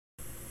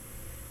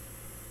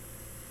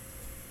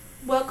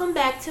Welcome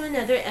back to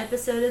another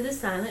episode of The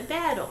Silent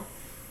Battle.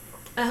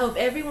 I hope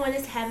everyone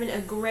is having a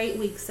great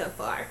week so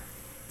far.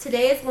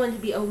 Today is going to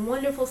be a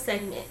wonderful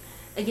segment.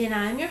 Again,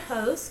 I am your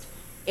host,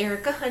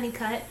 Erica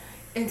Honeycutt,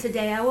 and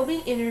today I will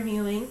be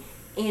interviewing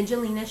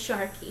Angelyna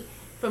Sharkey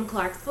from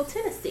Clarksville,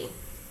 Tennessee.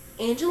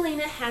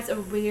 Angelyna has a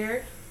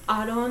rare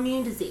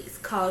autoimmune disease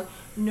called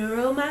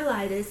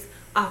Neuromyelitis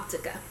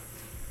Optica,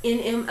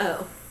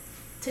 NMO.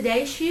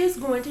 Today she is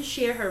going to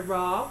share her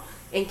raw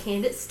and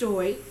candid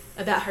story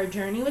about her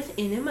journey with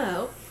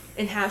NMO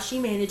and how she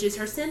manages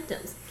her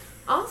symptoms.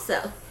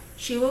 Also,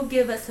 she will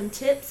give us some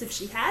tips, if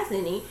she has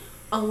any,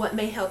 on what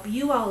may help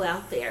you all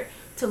out there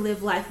to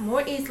live life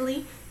more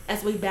easily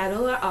as we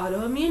battle our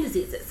autoimmune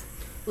diseases.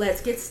 Let's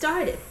get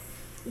started.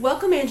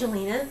 Welcome,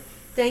 Angelyna.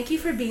 Thank you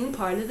for being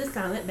part of the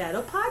Silent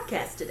Battle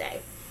podcast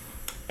today.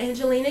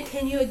 Angelyna,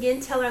 can you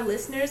again tell our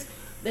listeners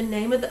the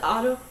name of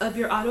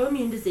your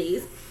autoimmune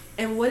disease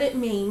and what it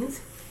means,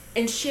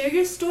 and share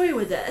your story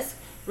with us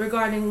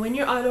regarding when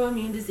your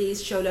autoimmune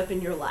disease showed up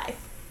in your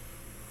life?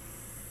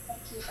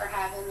 Thank you for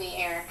having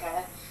me,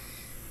 Erica.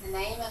 The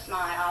name of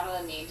my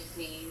autoimmune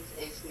disease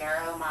is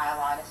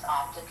Neuromyelitis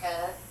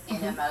Optica,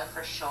 NMO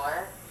for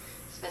short.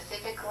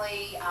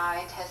 Specifically,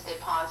 I tested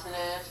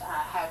positive.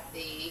 I have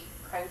the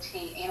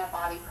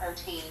antibody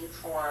protein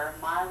for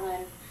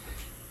myelin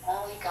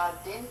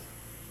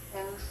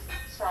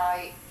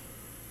oligodendrocyte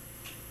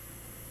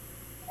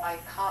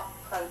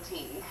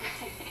glycoprotein.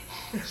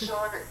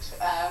 Short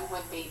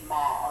would be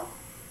MOG.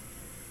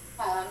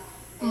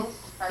 This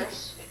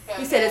first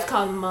You said it's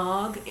called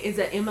MOG. Is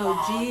it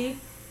MOG?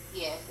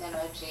 Yes,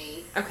 MOG.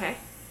 Okay.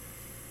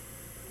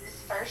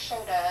 This first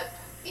showed up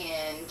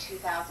in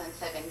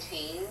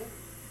 2017,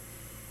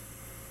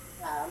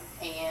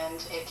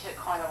 and it took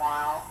quite a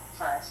while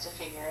for us to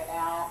figure it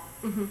out.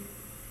 Mm-hmm.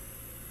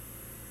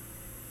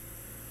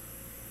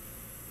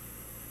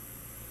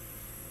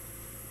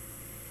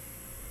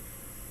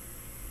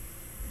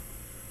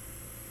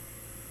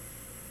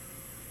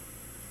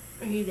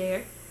 Are you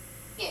there?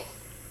 Yes.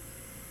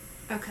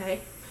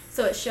 Okay.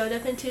 So it showed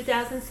up in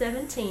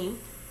 2017,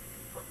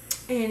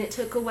 and it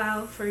took a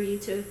while for you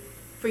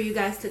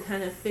guys to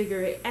kind of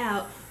figure it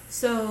out.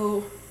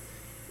 So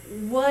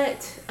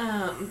what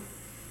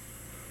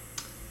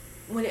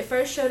when it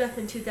first showed up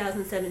in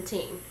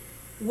 2017,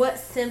 what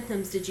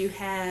symptoms did you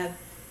have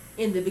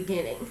in the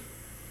beginning?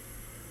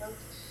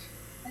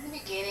 In the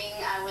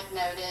beginning, I would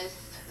notice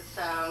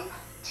some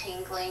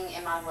tingling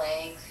in my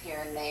legs here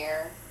and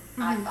there.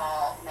 Mm-hmm. I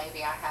thought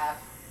maybe I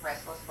have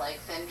restless leg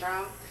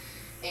syndrome.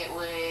 It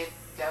would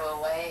go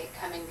away,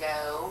 come and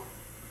go.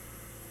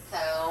 So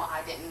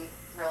I didn't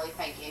really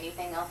think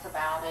anything else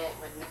about it.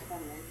 Would never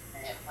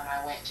mention it when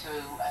I went to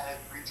a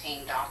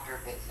routine doctor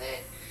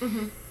visit.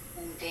 Mm-hmm.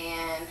 And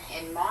then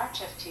in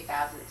March of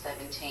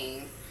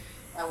 2017,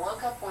 I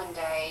woke up one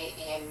day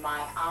and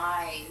my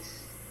eyes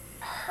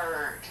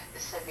hurt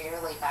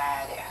severely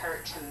bad. It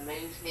hurt to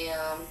move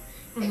them.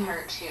 Mm-hmm. It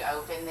hurt to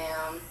open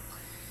them.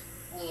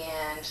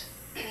 And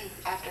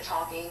after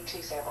talking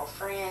to several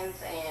friends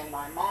and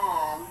my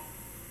mom,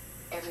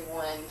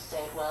 everyone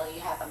said, well, you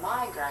have a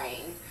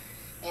migraine.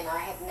 And I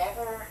had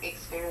never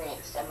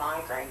experienced a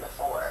migraine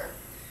before.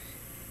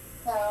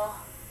 So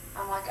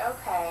I'm like,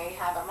 okay,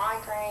 have a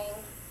migraine.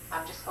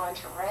 I'm just going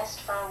to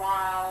rest for a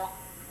while,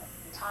 some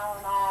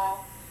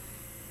Tylenol,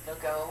 it'll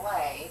go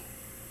away.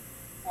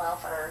 Well,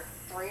 for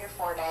 3 or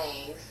 4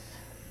 days,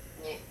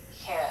 it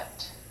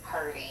kept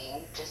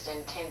hurting, just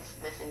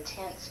this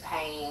intense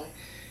pain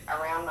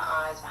around the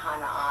eyes,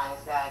 behind the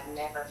eyes that I'd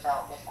never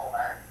felt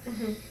before.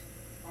 Mm-hmm.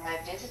 And I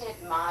visited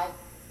my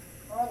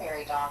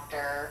primary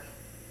doctor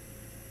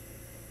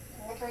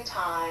 2 or 3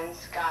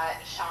 times,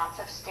 got shots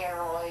of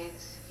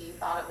steroids. He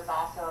thought it was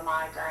also a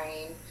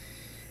migraine.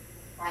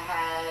 I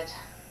had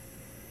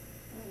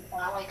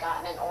finally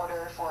gotten an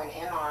order for an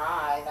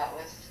MRI. That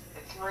was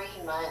 3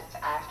 months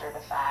after the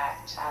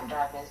fact, after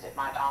I visited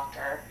my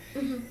doctor.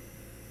 Mm-hmm.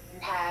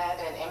 Had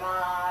an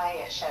MRI.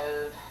 It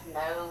showed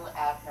no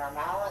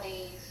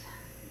abnormalities.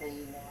 The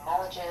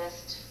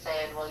neurologist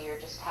said, well, you're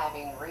just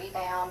having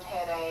rebound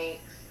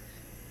headaches.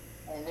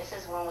 And this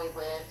is when we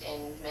lived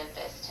in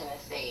Memphis,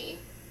 Tennessee.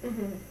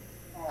 Mm-hmm.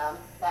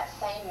 That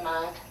same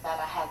month that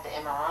I had the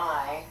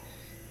MRI,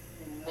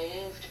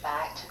 moved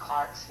back to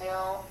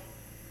Clarksville.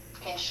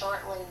 And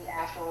shortly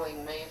after we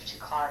moved to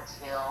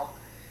Clarksville,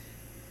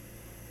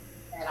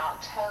 in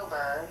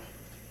October,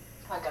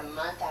 like a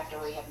month after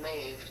we had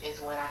moved,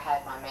 is when I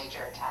had my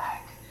major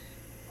attack.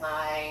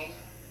 I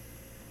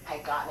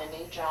had gotten a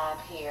new job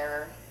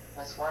here,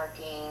 was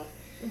working,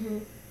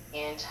 Mm-hmm.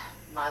 and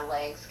my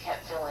legs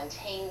kept feeling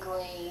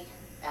tingly,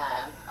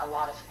 a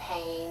lot of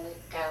pain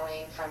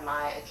going from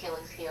my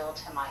Achilles heel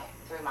to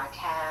through my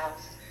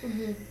calves.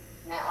 Mm-hmm.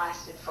 And that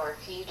lasted for a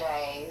few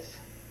days.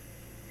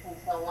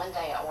 Until one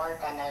day at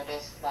work I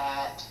noticed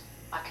that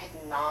I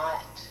could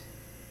not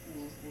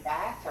use the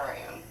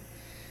bathroom.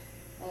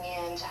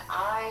 And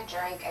I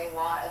drank a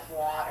lot of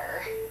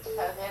water. So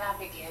then I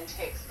began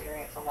to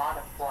experience a lot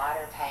of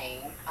bladder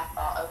pain. I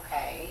thought,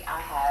 okay,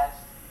 I have,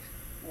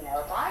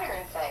 a bladder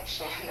infection.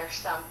 infection or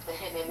something,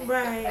 and it's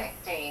Right.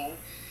 affecting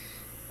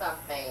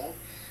something.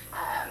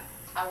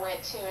 I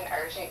went to an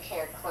urgent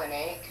care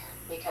clinic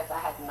because I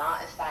had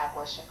not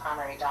established a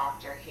primary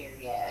doctor here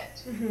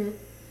yet. Mhm.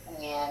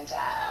 And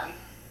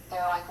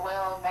they're like,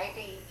 well,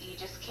 maybe you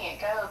just can't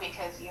go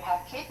because you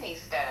have kidney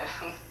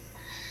stones.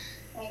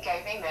 And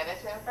gave me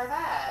medicine for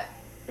that.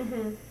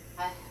 Mhm.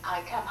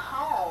 I come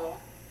home,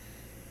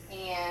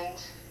 and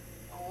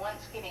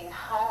once getting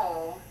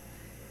home,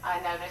 I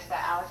noticed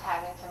that I was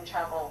having some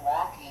trouble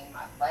walking.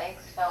 My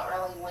legs felt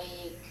really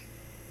weak,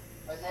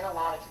 was in a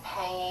lot of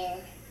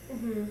pain.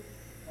 Mhm.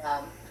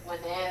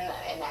 Within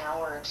an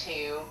hour or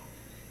two,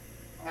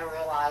 I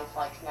realized,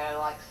 like, no,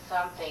 like,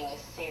 something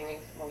is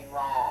seriously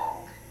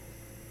wrong.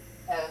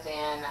 So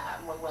then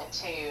we went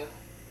to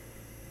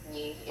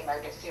the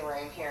emergency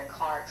room here in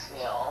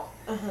Clarksville.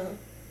 Uh-huh.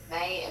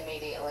 They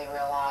immediately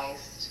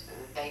realized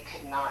they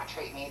could not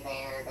treat me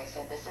there. They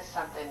said, this is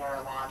something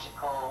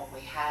neurological.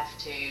 We have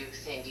to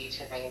send you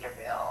to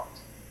Vanderbilt.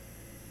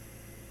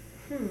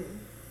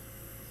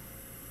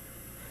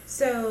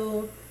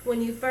 So,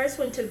 when you first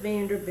went to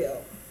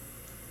Vanderbilt,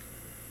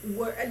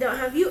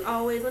 have you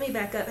always, let me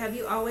back up, have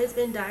you always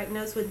been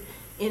diagnosed with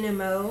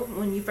NMO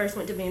when you first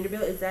went to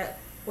Vanderbilt? Is that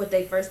what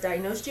they first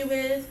diagnosed you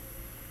with?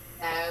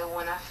 No,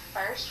 when I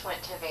first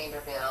went to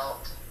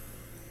Vanderbilt,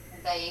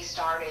 they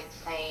started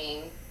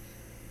saying,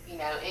 you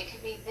know, it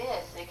could be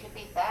this, it could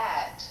be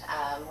that.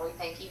 We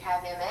think you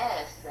have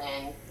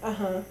MS,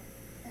 Uh-huh.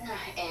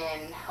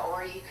 and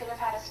or you could have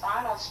had a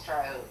spinal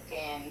stroke,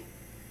 and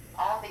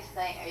all these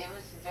things. It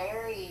was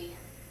very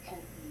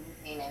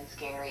confusing and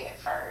scary at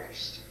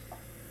first.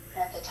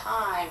 At the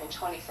time, in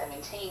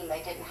 2017,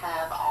 they didn't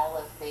have all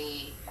of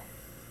the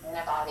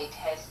antibody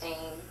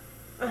testing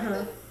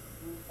Uh-huh.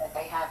 that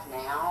they have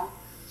now.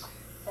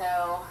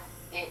 So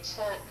it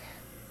took,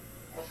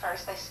 at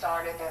first they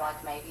started, they're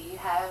like, maybe you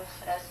have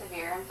a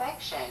severe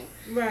infection.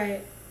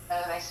 Right.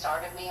 So they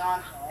started me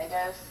on high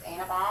dose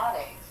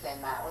antibiotics,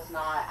 and that was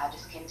not, I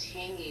just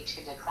continued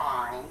to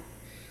decline.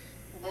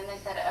 And then they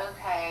said,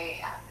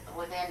 okay,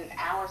 within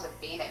hours of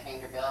being at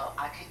Vanderbilt,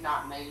 I could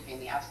not move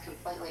any. I was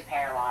completely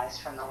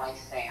paralyzed from the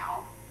waist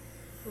down.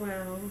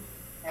 Wow.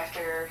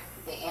 After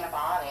the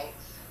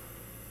antibiotics,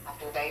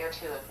 after a day or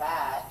two of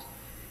that,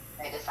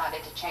 they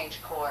decided to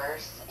change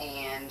course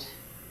and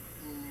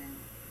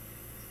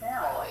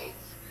steroids.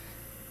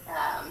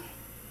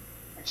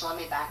 Which, let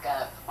me back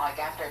up. Like,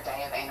 after a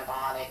day of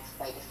antibiotics,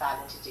 they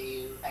decided to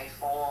do a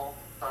full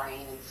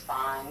brain and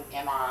spine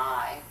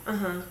MRI.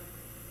 Uh-huh.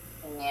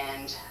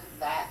 And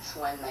that's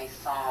when they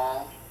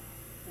saw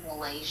the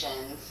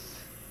lesions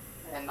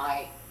in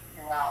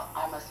throughout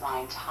almost my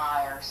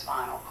entire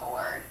spinal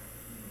cord.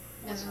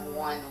 It's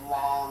one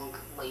long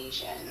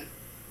lesion.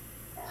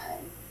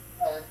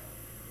 So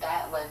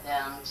that led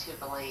them to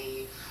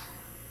believe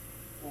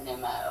in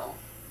MO.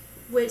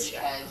 Which,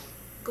 Because,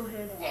 go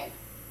ahead. okay,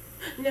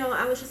 No,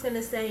 I was just going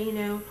to say,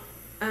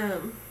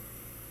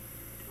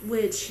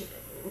 which,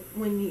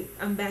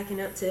 I'm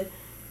backing up to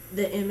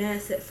the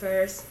MS at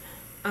first,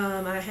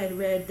 I had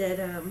read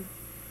that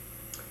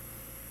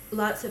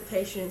lots of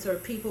patients or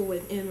people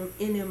with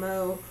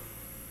NMO,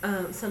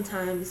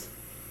 sometimes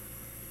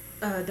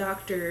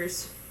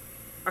doctors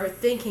are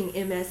thinking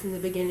MS in the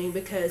beginning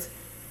because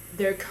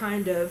they're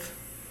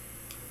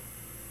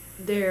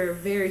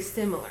very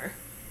similar.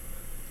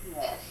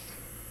 yes.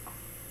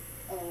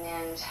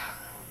 And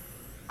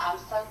I'm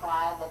so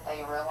glad that they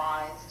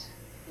realized,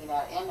 you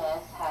know,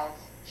 MS has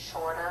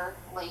shorter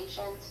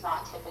lesions,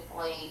 not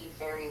typically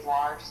very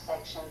large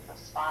sections of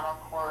spinal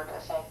cord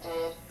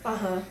affected.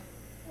 Uh-huh.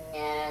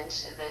 And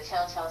the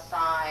telltale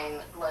sign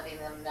letting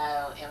them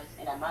know it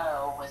was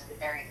NMO was the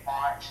very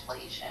large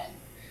lesion,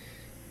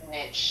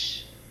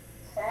 which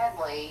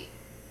sadly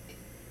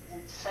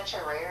it's such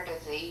a rare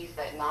disease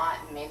that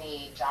not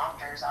many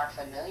doctors are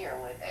familiar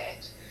with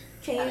it.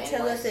 Can you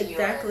tell us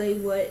exactly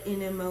what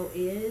NMO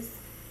is?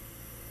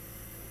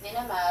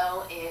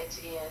 NMO, it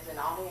is an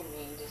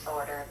autoimmune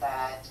disorder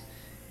that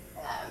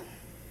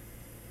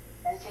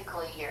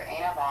basically your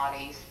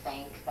antibodies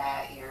think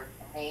that your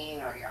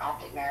brain or your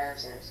optic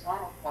nerves or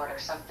spinal cord or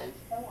something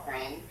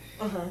foreign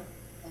Uh-huh.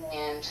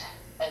 and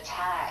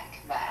attack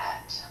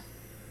that.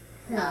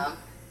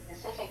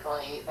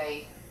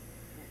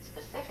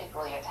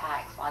 Specifically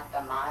attacks like the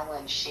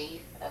myelin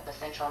sheath of the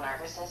central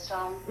nervous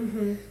system.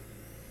 Mm-hmm.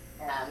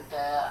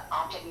 The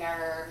optic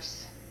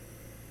nerves,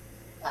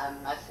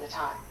 most of the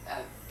time,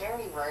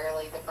 very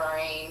rarely the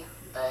brain,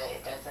 but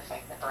it does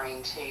affect the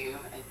brain too,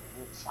 and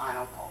the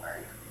spinal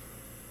cord.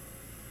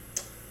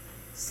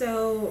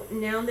 So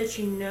now that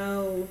you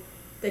know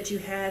that you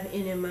have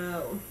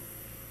NMO,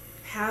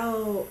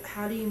 how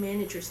do you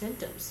manage your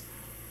symptoms,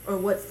 or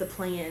what's the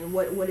plan?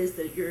 What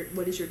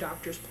is your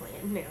doctor's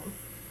plan now?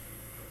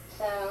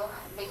 So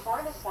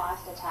before this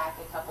last attack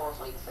a couple of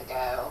weeks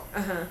ago,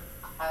 Uh-huh.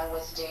 I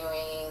was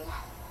doing,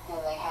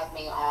 they had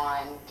me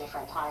on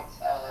different types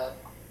of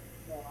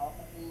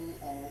neuropathy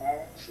and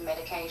nerve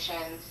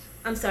medications.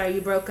 I'm sorry,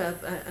 you broke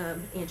up,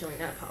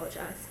 Angelina. I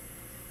apologize.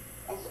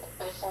 And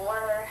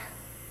before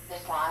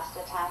this last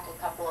attack a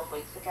couple of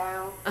weeks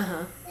ago,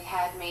 Uh-huh. they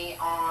had me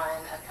on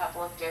a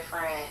couple of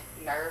different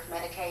nerve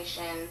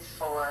medications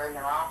for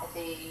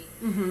neuropathy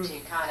Mm-hmm. to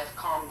kind of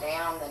calm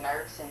down the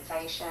nerve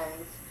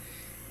sensations.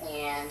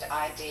 And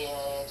I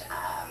did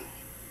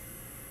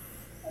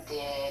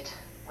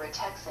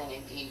Rituxan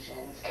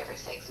infusions every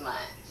 6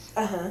 months.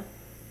 Uh-huh.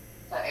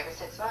 So every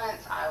 6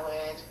 months, I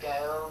would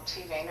go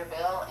to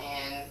Vanderbilt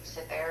and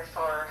sit there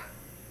for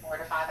 4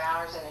 to 5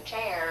 hours in a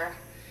chair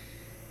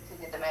to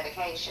get the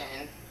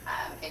medication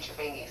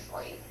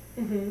intravenously.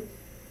 Mm-hmm.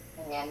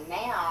 And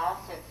now,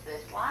 since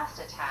this last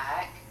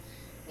attack,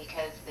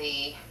 because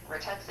the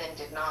Rituxan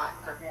did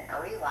not prevent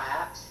a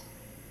relapse,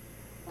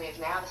 we've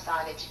now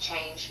decided to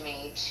change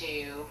me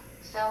to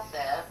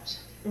Cellcept,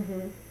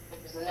 Mm-hmm.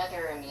 which is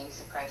another immune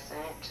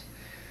suppressant.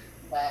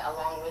 But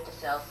along with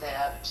the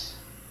Cellcept,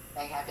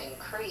 they have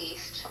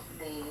increased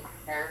the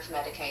nerve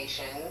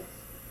medication,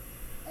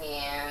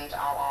 and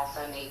I'll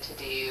also need to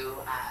do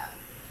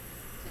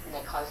keeping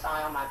a close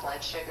eye on my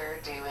blood sugar,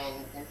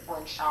 doing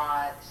insulin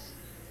shots,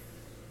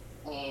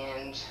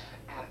 and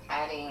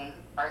adding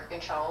birth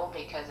control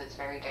because it's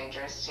very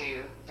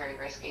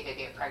risky to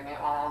get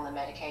pregnant while on the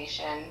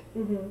medication.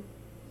 Mm-hmm.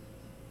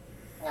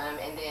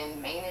 And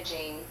then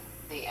managing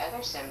the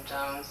other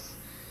symptoms,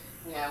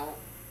 you know,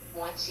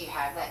 once you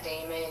have that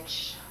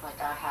damage, like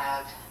I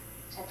have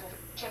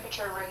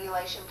temperature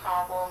regulation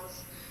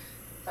problems.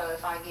 So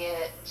if I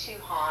get too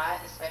hot,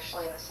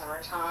 especially in the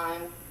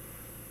summertime,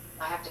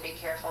 I have to be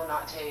careful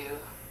not to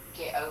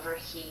get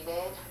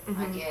overheated.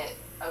 Mm-hmm. I get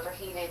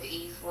overheated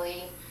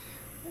easily,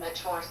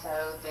 much more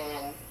so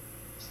than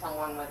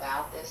someone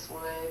without this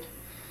would.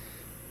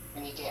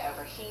 When you get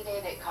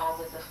overheated, it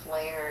causes a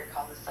flare. It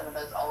causes some of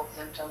those old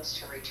symptoms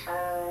to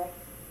return.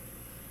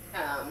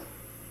 I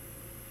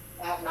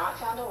have not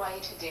found a way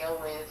to deal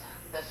with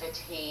the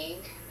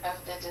fatigue of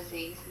the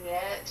disease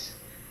yet,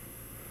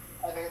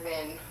 other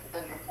than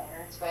the mental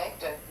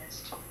aspect of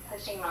just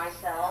pushing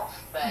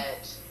myself.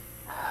 But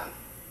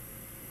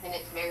and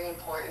it's very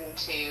important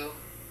to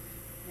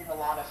get a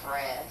lot of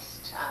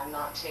rest,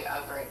 not to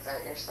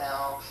overexert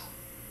yourself.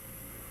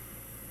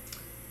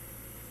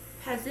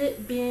 Has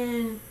it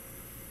been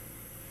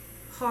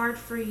hard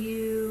for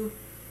you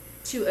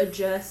to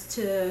adjust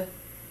to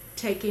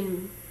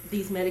taking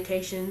these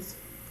medications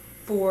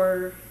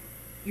for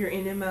your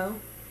NMO?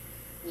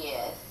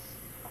 Yes.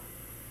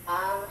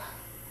 I'm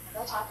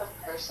the type of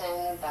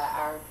person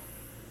that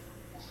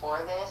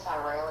before this, I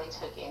rarely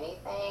took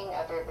anything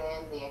other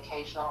than the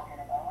occasional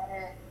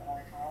antibiotic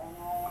or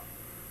Tylenol.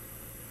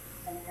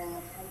 And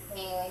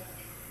then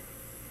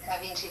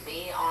having to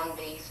be on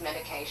these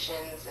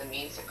medications,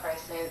 immune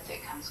suppressants,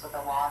 it comes with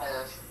a lot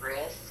of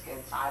risk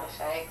and side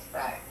effects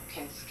that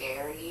can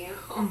scare you.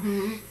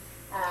 Mm-hmm.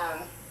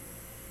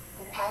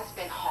 It has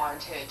been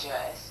hard to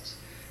adjust.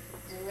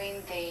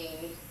 Taking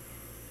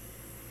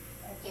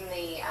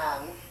the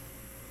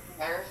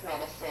nerve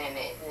medicine,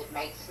 it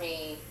makes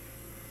me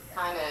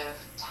kind of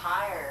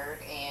tired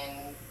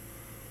and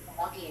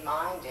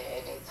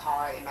foggy-minded. It's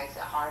hard. It makes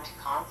it hard to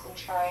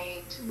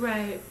concentrate.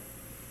 Right.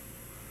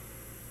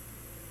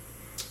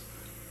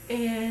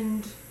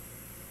 And,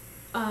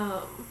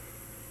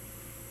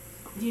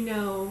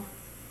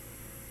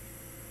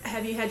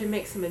 have you had to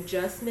make some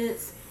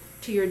adjustments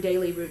to your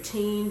daily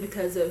routine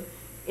because of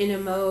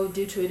NMO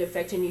due to it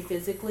affecting you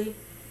physically?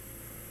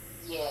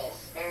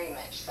 Yes, very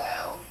much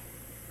so.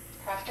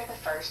 After the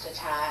first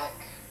attack,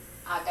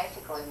 I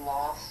basically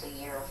lost a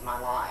year of my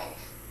life.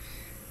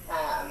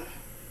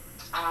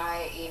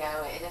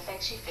 It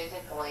affects you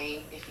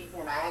physically. If you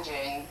can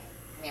imagine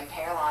being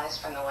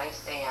paralyzed from the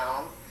waist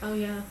down. Oh,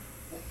 yeah.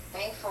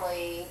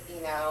 Thankfully,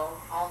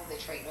 all of the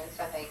treatments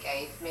that they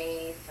gave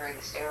me through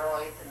the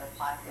steroids and the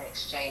plasma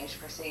exchange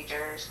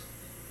procedures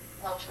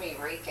helped me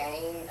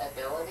regain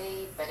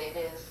ability, but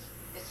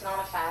it's not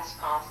a fast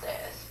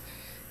process.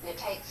 It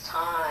takes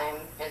time,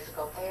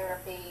 physical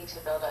therapy to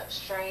build up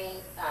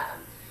strength,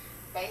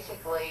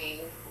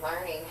 basically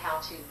learning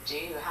how to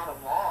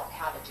walk,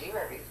 how to do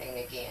everything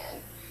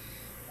again.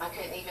 I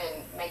couldn't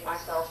even make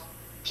myself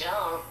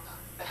jump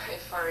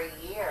for a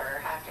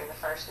year after the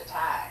first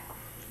attack.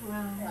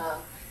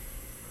 Wow.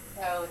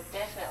 So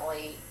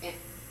definitely, it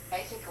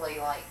basically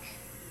like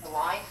the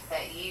life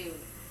that you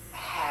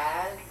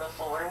had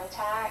before an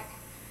attack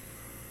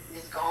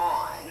is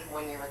gone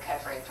when you're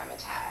recovering from an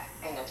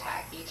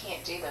attack. You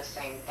can't do those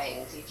same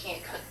things. You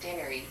can't cook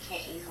dinner. You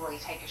can't easily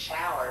take a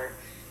shower.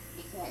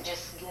 You can't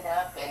just get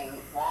up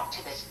and walk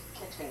to the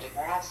kitchen to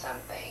grab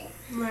something.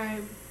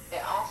 Right.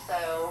 But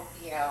also,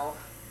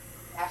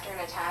 after an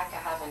attack, I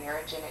have a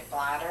neurogenic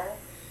bladder.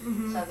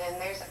 Mm-hmm. So then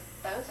there's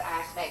those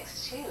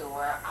aspects too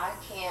where I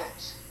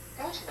can't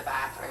go to the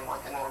bathroom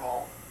like a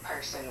normal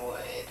person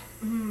would.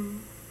 Mm-hmm.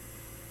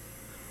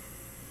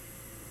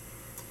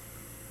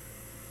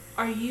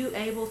 Are you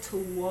able to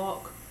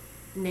walk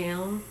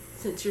now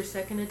since your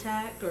second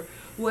attack, or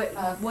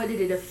what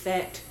did it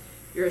affect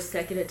your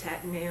second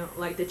attack now,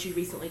 like that you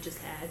recently just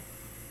had?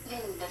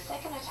 The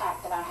second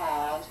attack that I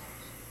had,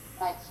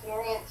 I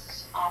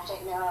experienced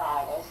optic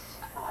neuritis.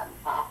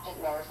 My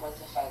optic nerve was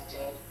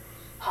affected.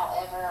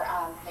 However,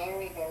 I'm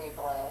very, very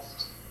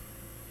blessed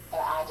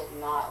that I did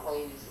not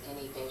lose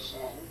any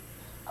vision.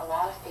 A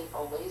lot of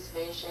people lose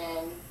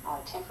vision,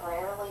 are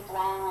temporarily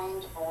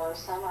blind, or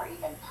some are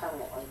even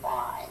permanently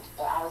blind,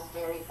 but I was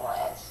very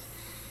blessed.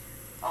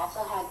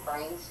 Also had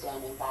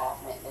brainstem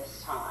involvement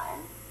this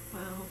time.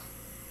 Wow.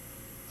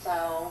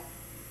 So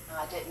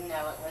I didn't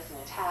know it was an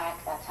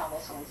attack. That's how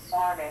this one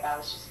started. I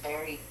was just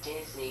very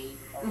dizzy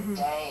for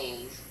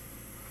days.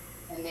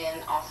 And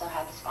then also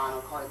had the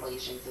spinal cord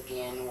lesions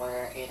again,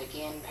 where it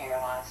again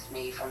paralyzed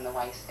me from the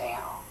waist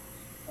down.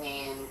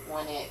 And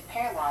when it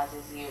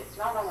paralyzes you, it's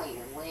not only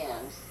your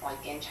limbs,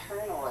 like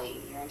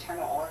internally, your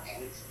internal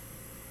organs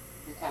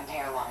become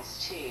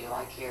paralyzed too,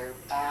 like your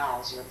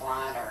bowels, your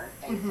bladder,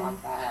 things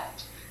like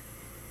that.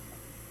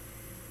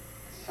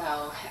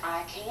 So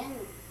I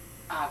can,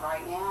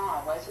 right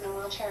now, I was in a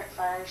wheelchair at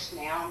first.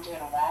 Now I'm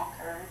doing a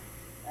walker.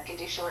 I can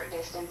do short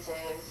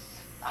distances.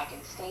 I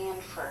can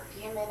stand for a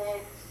few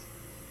minutes,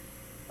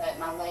 but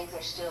my legs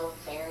are still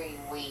very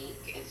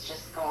weak. It's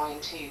just going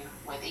to,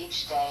 with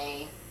each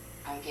day,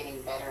 I'm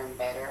getting better and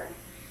better.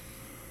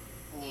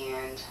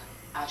 And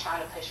I try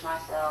to push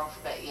myself,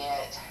 but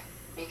yet,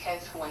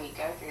 because when you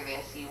go through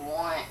this, you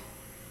want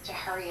to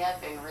hurry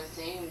up and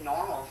resume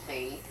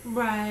normalcy.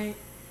 Right.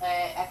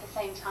 But at the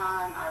same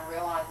time, I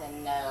realize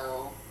and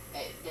know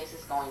that this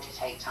is going to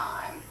take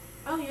time.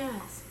 Oh,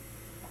 yes.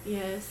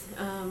 Yes.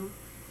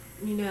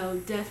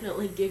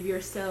 Definitely give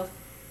yourself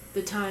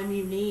the time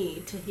you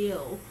need to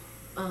heal.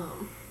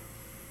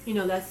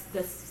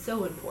 That's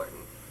so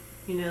important,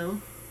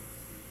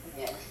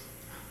 Yes.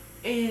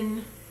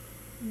 And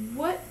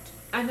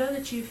I know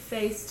that you've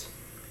faced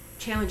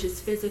challenges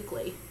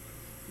physically,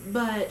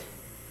 but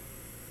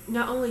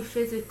not only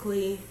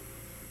physically,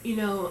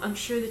 I'm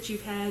sure that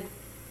you've had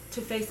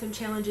to face some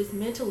challenges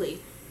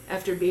mentally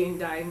after being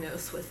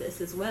diagnosed with this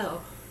as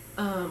well.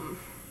 Can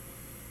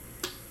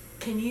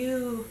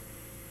you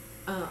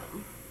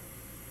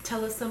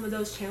tell us some of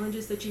those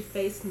challenges that you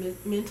faced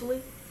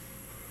mentally?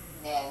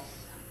 Yes.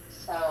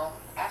 So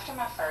after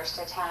my first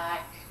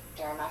attack,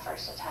 during my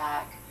first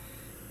attack,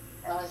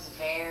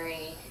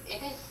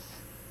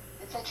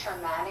 it's a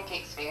traumatic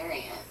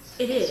experience.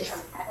 It's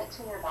traumatic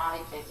to your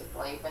body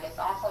physically, but it's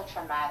also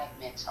traumatic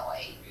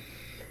mentally.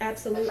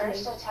 Absolutely. The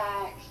first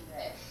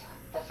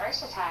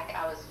attack,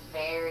 I was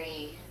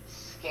very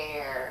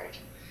scared.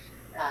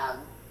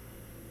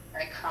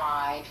 I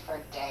cried for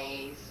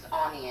days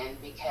on end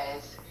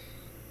because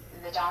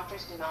the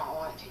doctors do not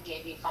want to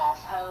give you false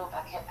hope.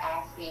 I kept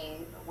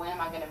asking, when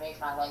am I going to move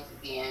my legs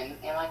again?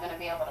 Am I going to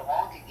be able to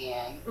walk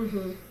again?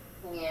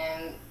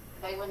 And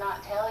they would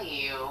not tell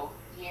you,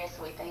 yes,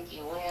 we think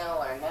you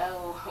will, or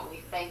no,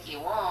 we think you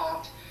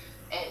won't.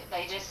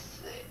 They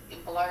just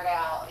blurt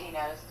out,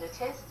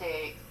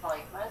 statistics,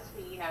 like most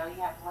people, you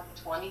have like a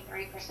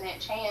 23%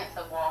 chance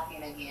of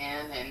walking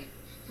again, and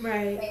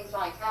things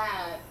like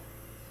that.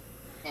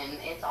 And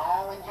it's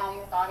all in how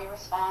your body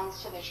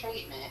responds to the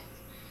treatment.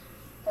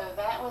 So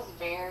that was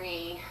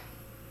very,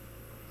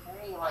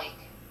 very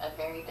a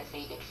very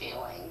defeated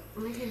feeling.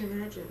 I can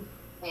imagine.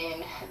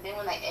 And then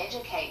when they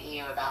educate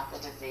you about the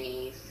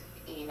disease,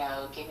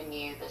 giving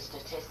you the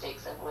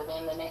statistics of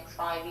within the next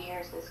 5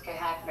 years, this could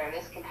happen or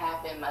this can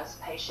happen,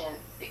 most patients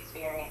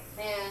experience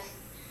this,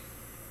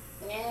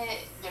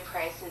 it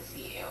depresses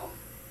you.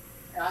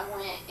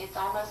 It's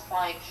almost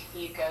like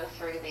you go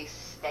through these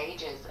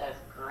stages of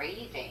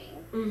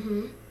grieving,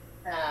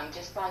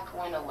 just like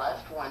when a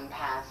loved one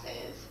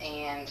passes.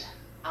 And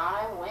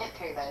I went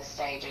through those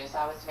stages.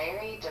 I was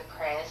very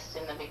depressed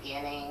in the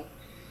beginning.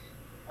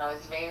 I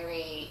was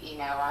very,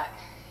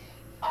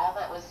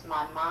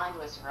 my mind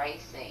was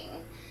racing.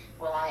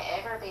 Will I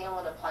ever be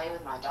able to play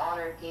with my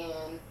daughter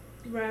again?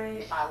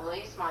 Right. If I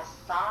lose my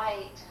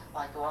sight,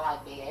 will I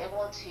be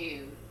able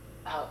to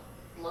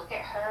look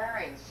at her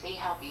and see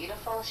how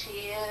beautiful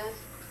she is?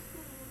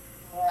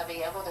 Will I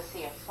be able to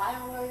see a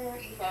flower, or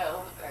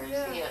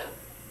see a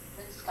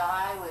blue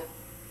sky with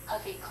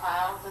puffy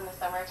clouds in the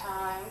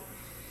summertime?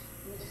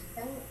 You just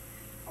think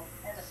I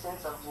had a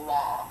sense of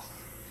loss.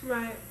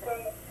 Right.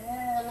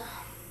 And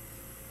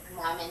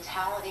my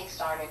mentality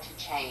started to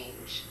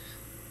change.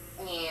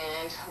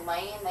 And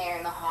laying there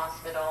in the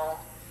hospital,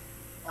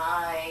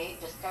 I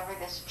discovered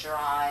this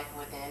drive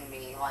within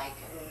me,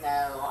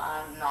 no,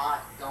 I'm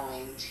not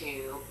going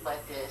to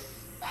let this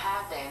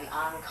happen.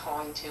 I'm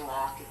going to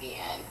walk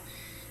again.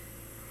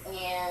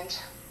 And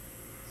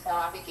so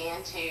I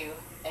began to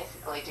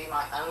basically do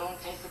my own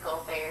physical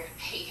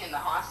therapy in the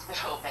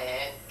hospital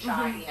bed,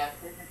 trying,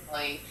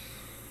 physically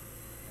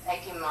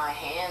taking my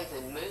hands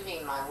and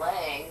moving my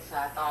legs.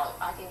 I thought,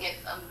 I can get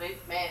some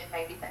movement,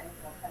 maybe things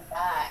will come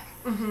back.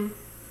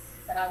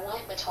 But I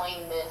went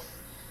between this,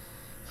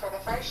 for the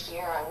first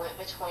year, I went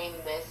between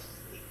this,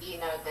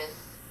 this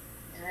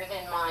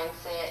driven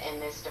mindset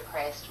and this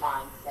depressed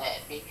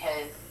mindset,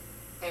 because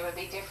there would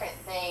be different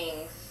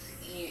things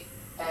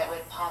that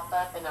would pop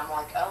up, and I'm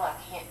like, oh, I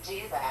can't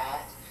do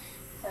that.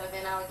 So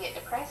then I would get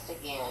depressed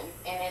again,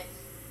 and it's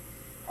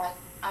like,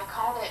 I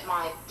called it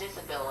my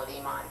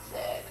disability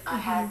mindset. I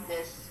had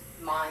this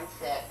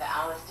mindset that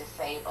I was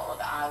disabled,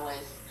 I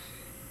was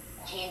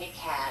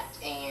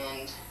handicapped,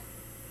 and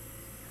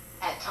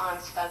at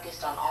times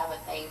focused on all the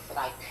things that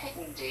I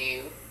couldn't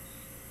do.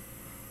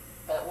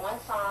 But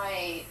once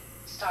I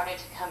started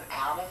to come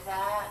out of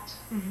that,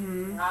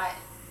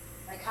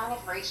 I kind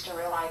of reached a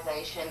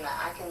realization that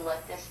I can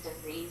let this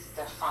disease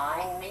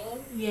define me.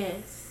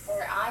 Yes.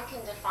 Or I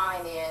can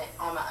define it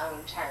on my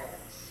own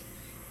terms.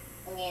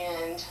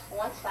 And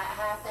once that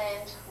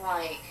happened,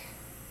 like,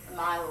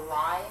 my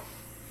life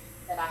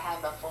that I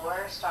had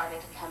before started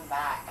to come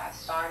back. I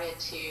started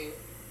to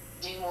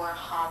do more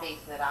hobbies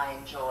that I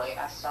enjoyed.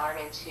 I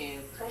started to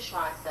push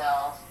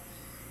myself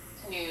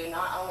to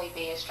not only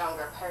be a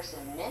stronger person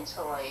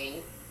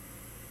mentally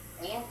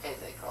and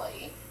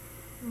physically.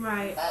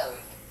 Right.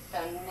 Both. So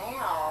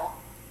now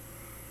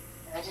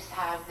I just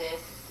have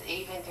this,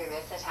 even through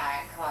this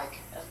attack, like,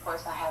 of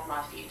course I had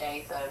my few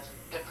days of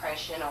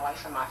depression away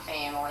from my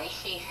family,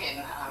 and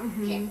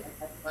I can't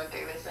go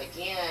through this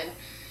again.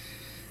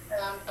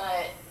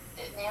 But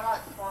now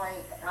it's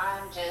like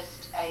I'm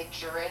just a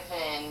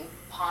driven,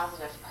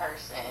 positive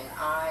person.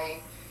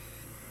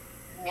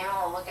 Now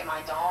I'll look at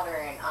my daughter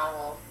and I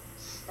will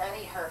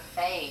study her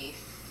face,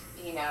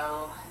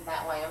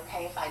 that way,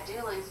 okay, if I do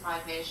lose my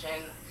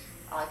vision,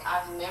 like,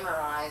 I've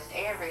memorized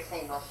every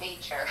single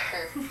feature,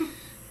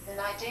 and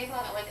I do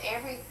that with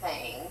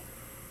everything,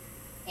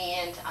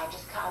 and I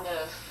just kind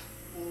of,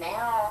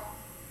 now,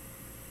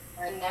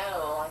 I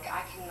know, like,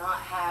 I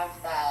cannot have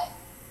that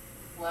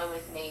woe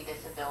is me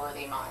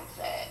disability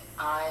mindset.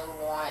 I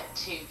want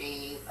to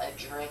be a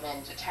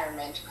driven,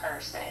 determined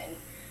person.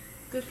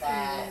 Good for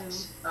that you.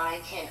 I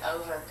can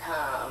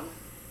overcome.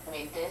 I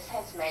mean, this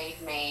has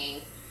made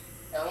me,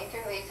 going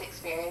through these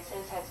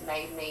experiences has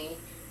made me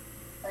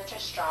such a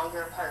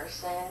stronger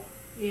person.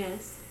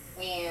 Yes.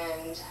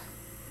 And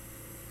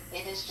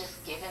it has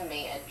just given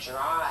me a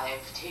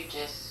drive to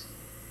just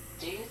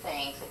do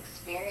things,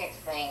 experience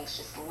things,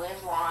 just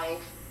live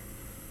life,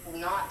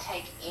 not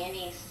take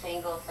any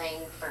single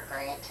thing for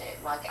granted.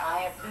 Like,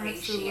 I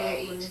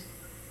appreciate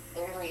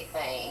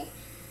everything.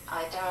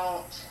 I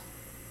don't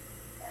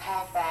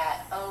have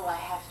that, oh, I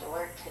have to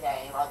work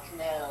today. Like,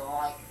 no,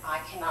 like, I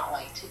cannot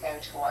wait to go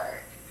to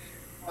work.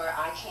 Or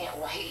I can't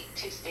wait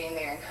to stand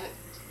there and cook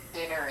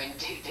dinner and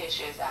do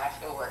dishes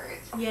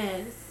afterwards.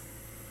 Yes.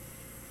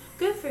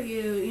 Good for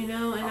you,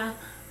 and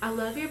I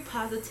love your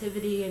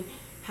positivity and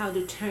how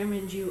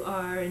determined you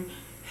are and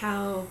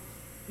how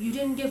you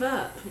didn't give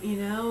up,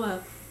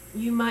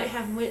 you might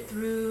have went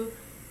through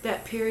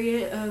that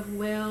period of,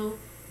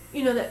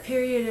 that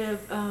period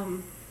of,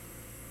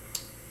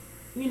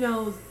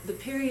 the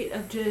period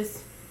of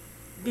just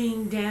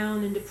being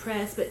down and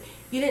depressed, but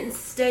you didn't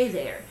stay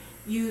there.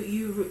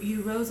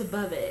 You rose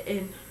above it,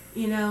 and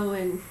now,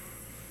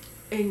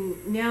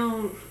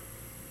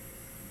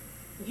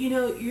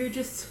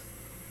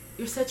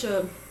 you're such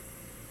a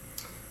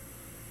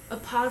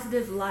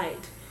positive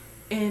light,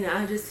 and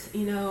I just,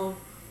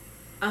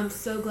 I'm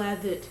so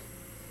glad that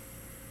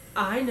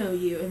I know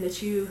you and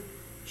that you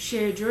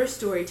shared your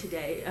story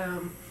today,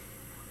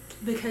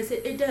 because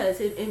it does.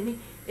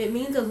 It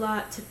means a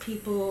lot to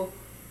people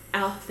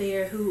out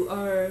there who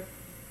are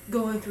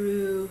going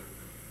through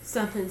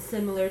something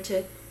similar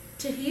to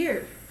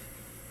hear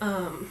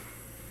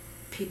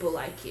people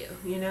like you,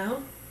 it's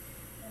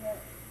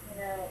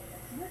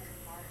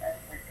part of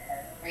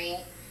recovery.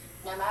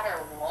 No matter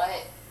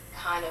what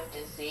kind of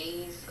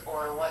disease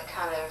or what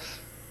kind of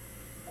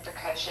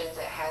repercussions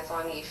it has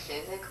on you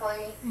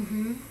physically,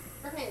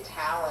 your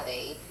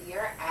mentality,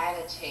 your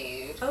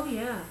attitude,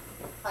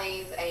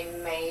 plays a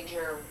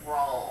major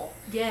role.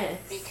 Yes.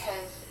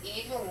 Because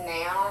even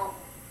now,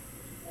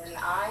 when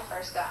I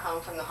first got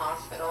home from the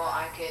hospital,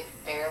 I could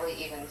barely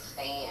even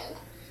stand.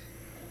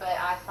 But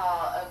I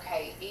thought,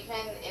 okay,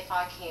 even if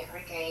I can't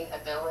regain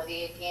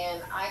ability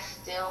again, I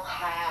still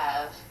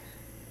have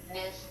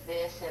this,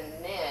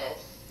 and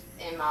this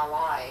in my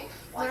life.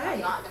 Like, right. I'm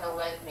not going to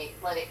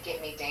let it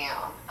get me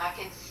down. I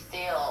can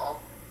still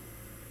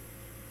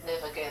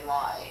live a good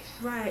life.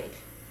 Right.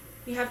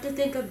 You have to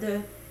think of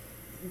the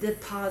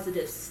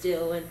positive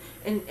still, and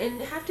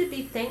have to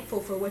be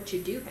thankful for what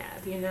you do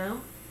have,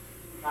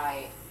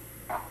 Right.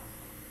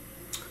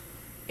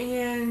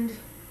 And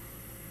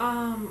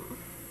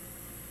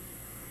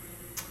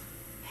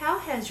how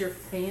has your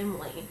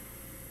family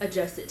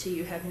adjusted to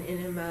you having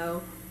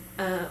NMO?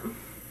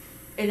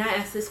 And I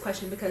ask this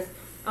question because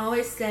I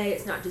always say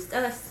it's not just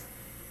us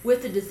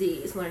with the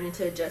disease learning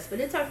to adjust, but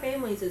it's our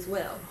families as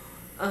well.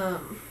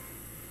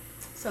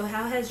 So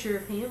how has your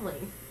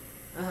family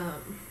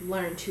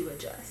learned to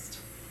adjust?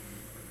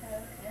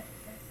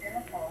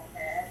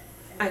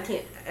 I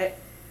can't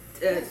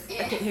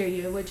hear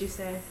you. What'd you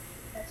say?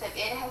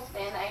 It has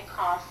been a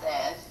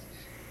process.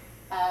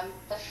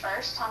 The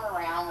first time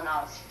around when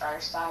I was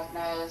first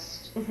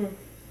diagnosed,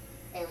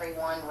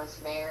 everyone was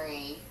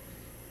very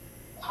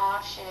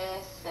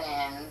cautious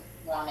and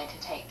wanted to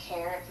take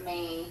care of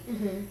me.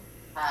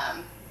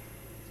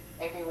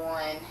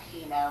 Everyone,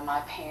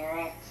 my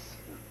parents,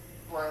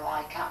 were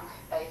like,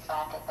 they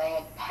thought that they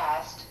had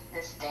passed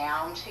this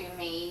down to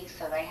me,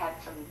 so they had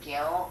some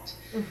guilt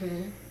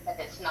that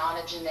it's not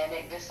a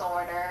genetic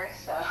disorder.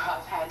 So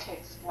I've had to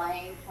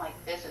explain, like,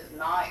 this is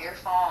not your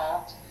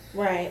fault.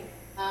 Right.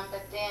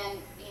 But then,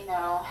 you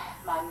know,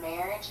 my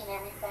marriage and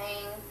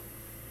everything,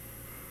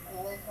 it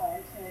was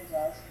hard to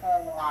adjust for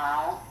a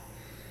while.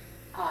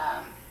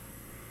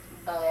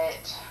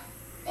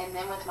 And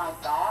then with my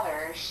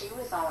daughter, she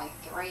was only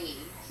 3,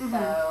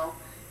 so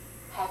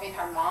having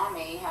her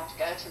mommy have to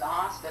go to the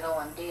hospital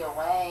and be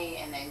away,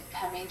 and then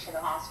coming to the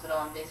hospital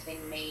and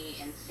visiting me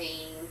and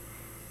seeing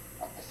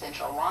like the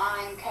central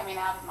line coming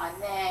out of my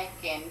neck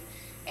and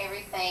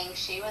everything,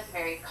 she was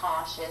very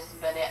cautious,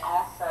 but it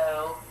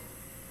also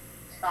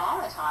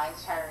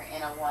traumatized her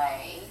in a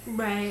way.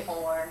 Right.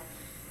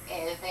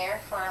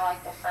 For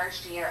like the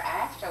first year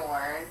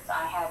afterwards,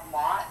 I had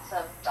lots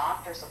of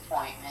doctor's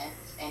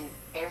appointments, and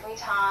every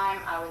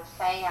time I would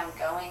say I'm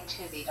going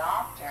to the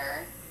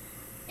doctor,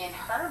 in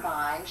her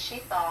mind, she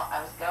thought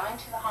I was going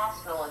to the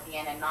hospital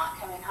again and not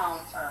coming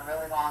home for a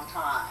really long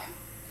time.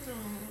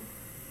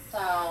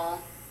 So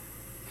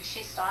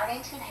she's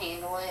starting to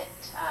handle it.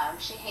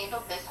 She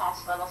handled this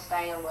hospital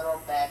stay a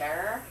little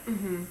better.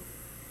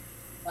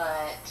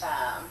 But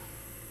I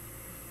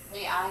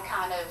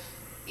kind of,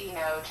 you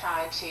know,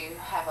 try to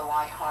have a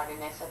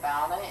lightheartedness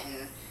about it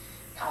and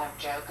kind of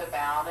joke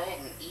about it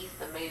and ease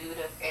the mood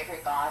of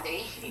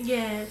everybody.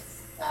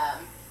 Yes.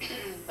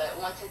 But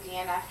once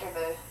again, after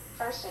the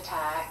first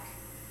attack,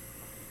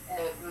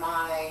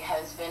 my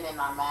husband and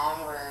my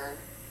mom were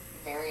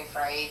very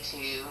afraid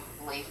to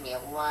leave me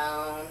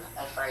alone,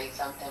 afraid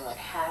something would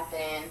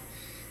happen.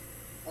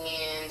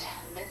 And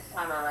this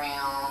time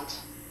around,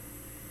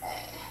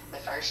 the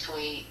first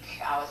week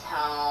I was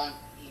home,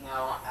 you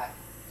know,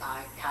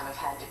 I kind of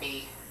had to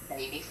be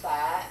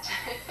babysat,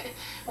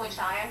 which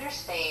I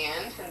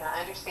understand, and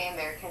I understand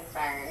their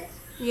concerns.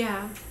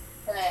 Yeah.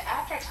 But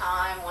after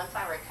time, once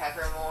I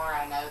recover more,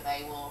 I know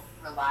they will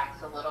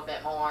relax a little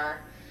bit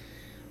more.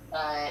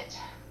 But,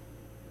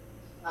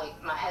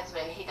 like, my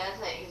husband,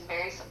 he's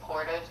very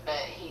supportive,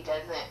 but he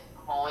doesn't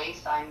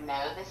voice, I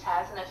know this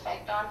has an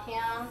effect on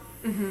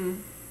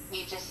him.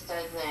 He just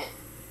doesn't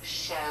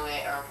show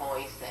it or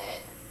voice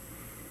it.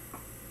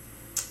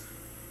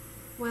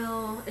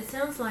 Well, it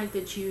sounds like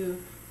that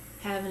you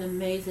have an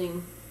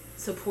amazing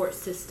support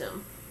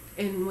system.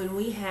 And when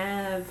we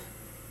have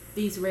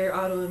these rare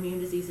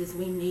autoimmune diseases,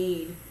 we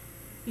need,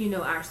 you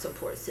know, our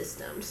support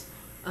systems.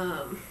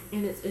 And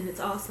it's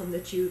awesome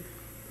that you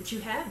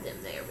have them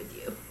there with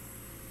you.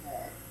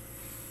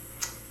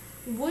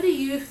 What do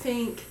you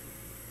think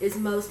is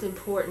most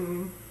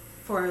important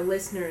for our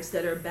listeners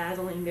that are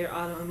battling their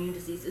autoimmune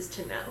diseases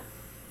to know?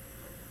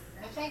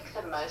 I think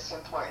the most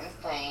important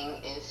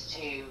thing is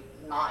to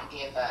not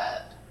give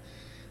up.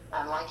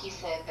 Like you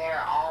said, there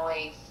are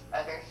always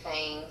other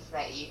things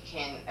that you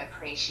can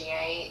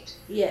appreciate.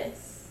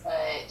 Yes.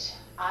 But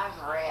I've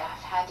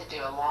had to do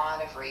a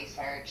lot of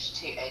research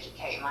to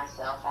educate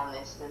myself on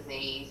this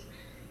disease.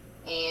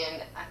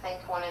 And I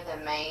think one of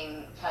the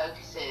main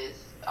focuses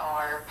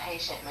are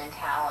patient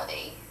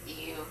mentality.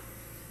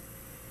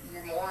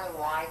 You're more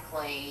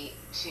likely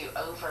to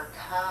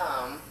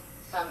overcome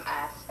some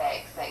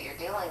aspects that you're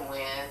dealing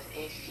with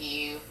if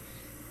you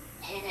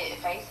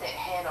face it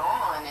head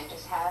on and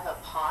just have a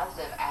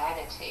positive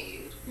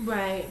attitude.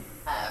 Right.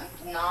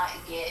 Not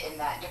get in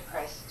that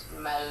depressed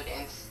mode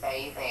and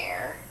stay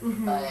there,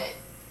 but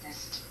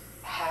just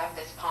have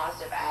this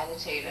positive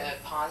attitude, a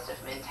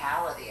positive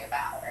mentality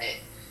about it.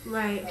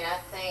 Right. And I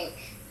think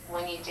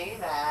when you do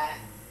that,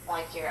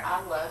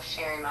 I love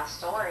sharing my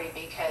story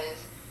because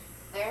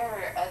there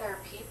are other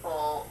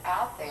people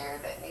out there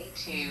that need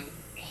to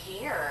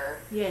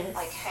hear, yes,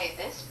 like, hey,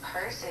 this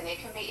person, it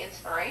can be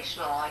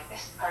inspirational. Like,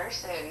 this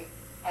person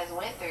has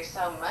went through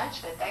so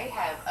much, but they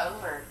have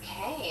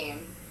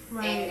overcame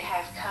and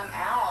have come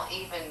out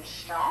even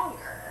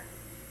stronger.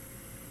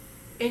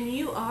 And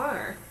you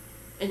are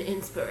an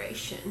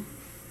inspiration.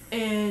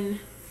 And,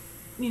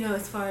 you know,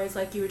 as far as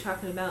like you were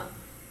talking about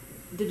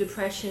the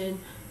depression,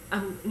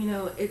 you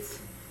know, it's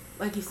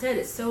like you said,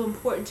 it's so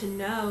important to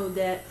know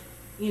that,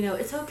 you know,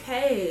 it's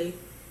okay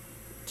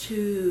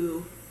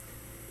to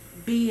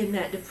be in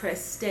that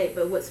depressed state,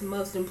 but what's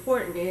most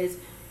important is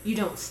you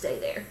don't stay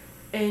there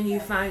and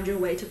you find your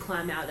way to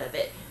climb out of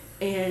it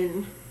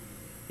and,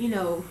 you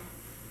know,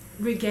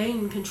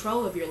 regain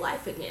control of your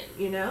life again,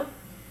 you know?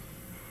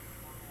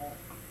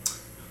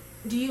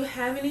 Do you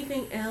have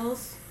anything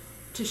else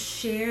to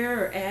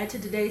share or add to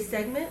today's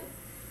segment?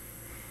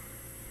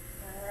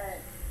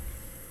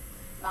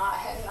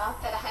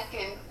 Not that I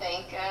can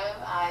think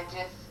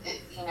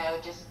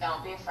of. Just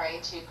don't be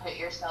afraid to put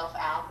yourself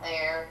out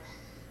there.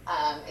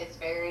 It's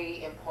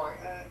very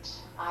important.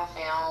 I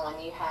found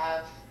when you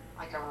have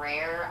like a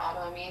rare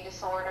autoimmune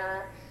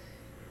disorder,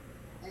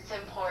 it's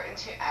important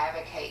to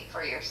advocate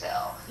for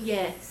yourself.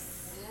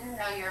 Yes. You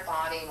know your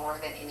body more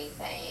than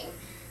anything.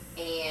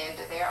 And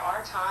there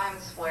are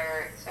times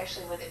where,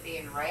 especially with it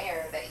being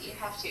rare, that you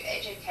have to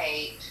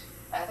educate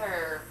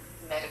other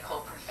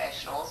medical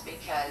professionals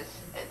because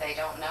they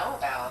don't know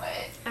about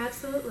it.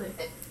 Absolutely.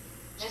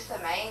 Just the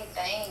main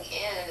thing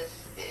is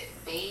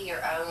be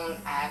your own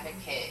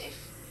advocate. If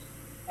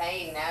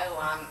they know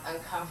I'm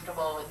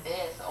uncomfortable with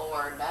this,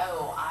 or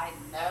no, I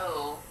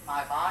know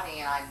my body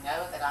and I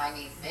know that I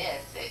need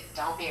this,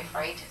 don't be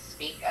afraid to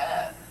speak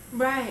up.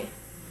 Right.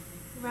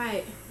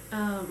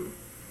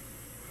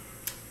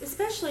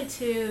 Especially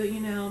too,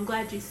 I'm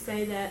glad you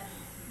say that,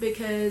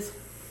 because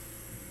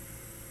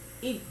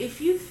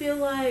if you feel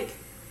like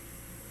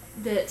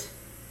that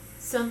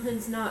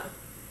something's not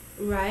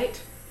right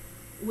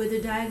with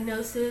a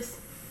diagnosis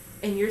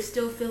and you're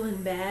still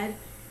feeling bad,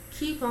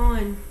 keep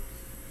on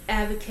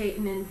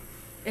advocating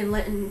and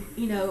letting,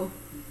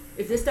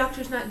 if this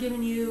doctor's not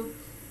giving you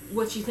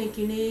what you think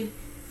you need,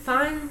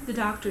 find the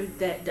doctor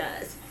that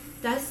does.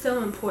 That's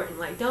so important.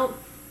 Like, don't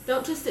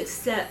just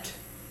accept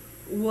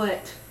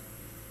what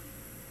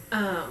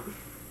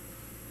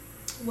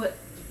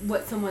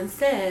someone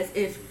says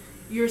if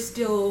you're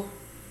still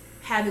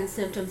having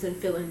symptoms and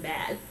feeling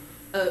bad.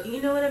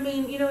 You know what I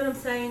mean? You know what I'm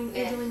saying,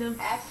 Angelyna?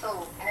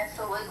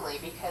 Absolutely,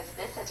 because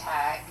this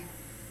attack,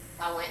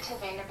 I went to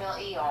Vanderbilt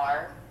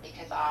ER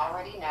because I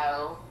already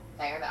know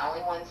they're the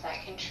only ones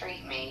that can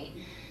treat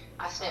me.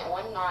 I spent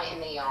one night in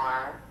the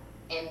ER,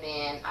 and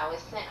then I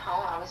was sent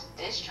home. I was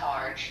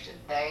discharged.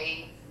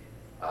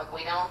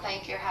 We don't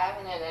think you're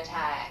having an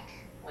attack.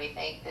 We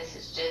think this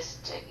is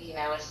just, a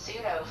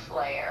pseudo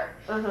flare.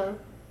 Uh-huh.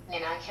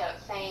 And I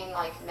kept saying,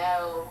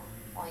 no,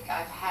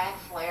 I've had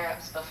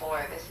flare-ups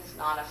before. This is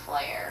not a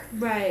flare.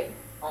 Right.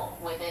 Well,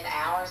 within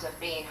hours of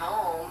being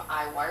home,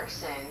 I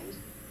worsened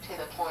to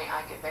the point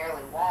I could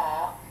barely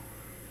walk,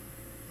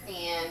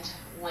 and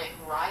went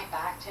right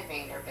back to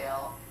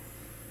Vanderbilt.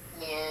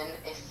 And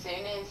as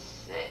soon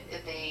as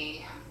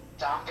the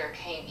doctor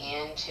came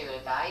in to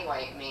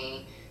evaluate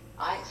me,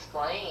 I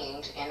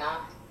explained, and I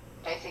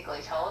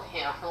basically told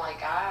him,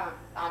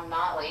 I'm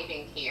not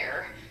leaving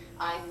here.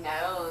 I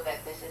know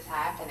that this is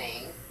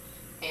happening.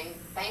 And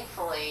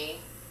thankfully,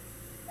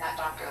 that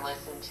doctor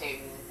listened to me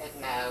and said,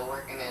 no,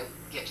 we're going to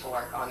get to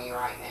work on you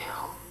right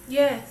now.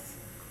 Yes.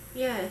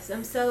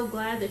 I'm so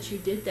glad that you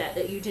did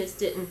that you just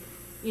didn't,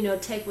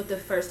 take what the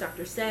first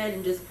doctor said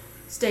and just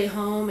stay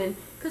home. And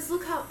because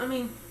look how,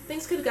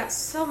 things could have got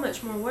so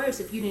much more worse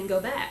if you didn't go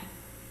back.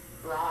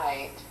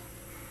 Right.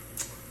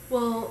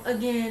 Well,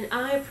 again,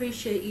 I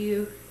appreciate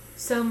you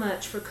so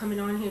much for coming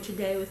on here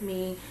today with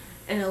me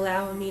and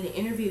allowing me to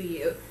interview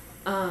you.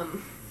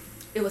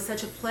 It was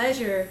such a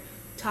pleasure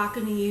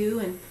talking to you,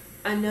 and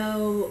I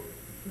know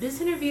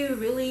this interview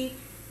really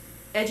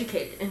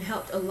educated and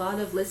helped a lot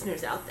of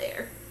listeners out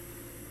there.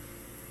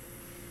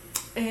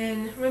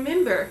 And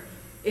remember,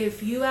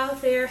 if you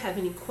out there have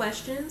any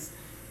questions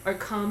or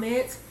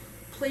comments,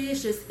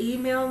 please just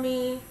email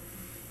me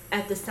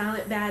at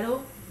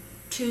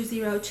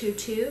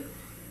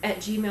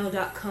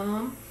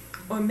thesilentbattle2022@gmail.com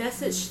or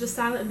message the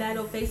Silent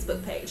Battle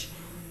Facebook page.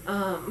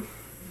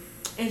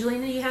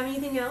 Angelyna, do you have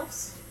anything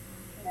else?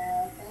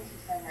 No, thank you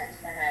so much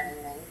for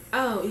having me.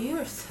 Oh, you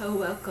are so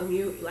welcome.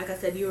 Like I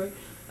said, you were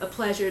a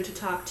pleasure to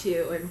talk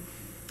to,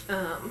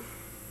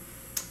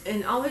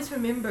 and always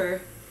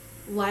remember,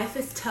 life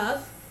is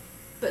tough,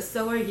 but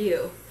so are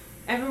you.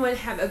 Everyone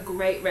have a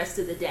great rest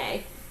of the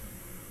day.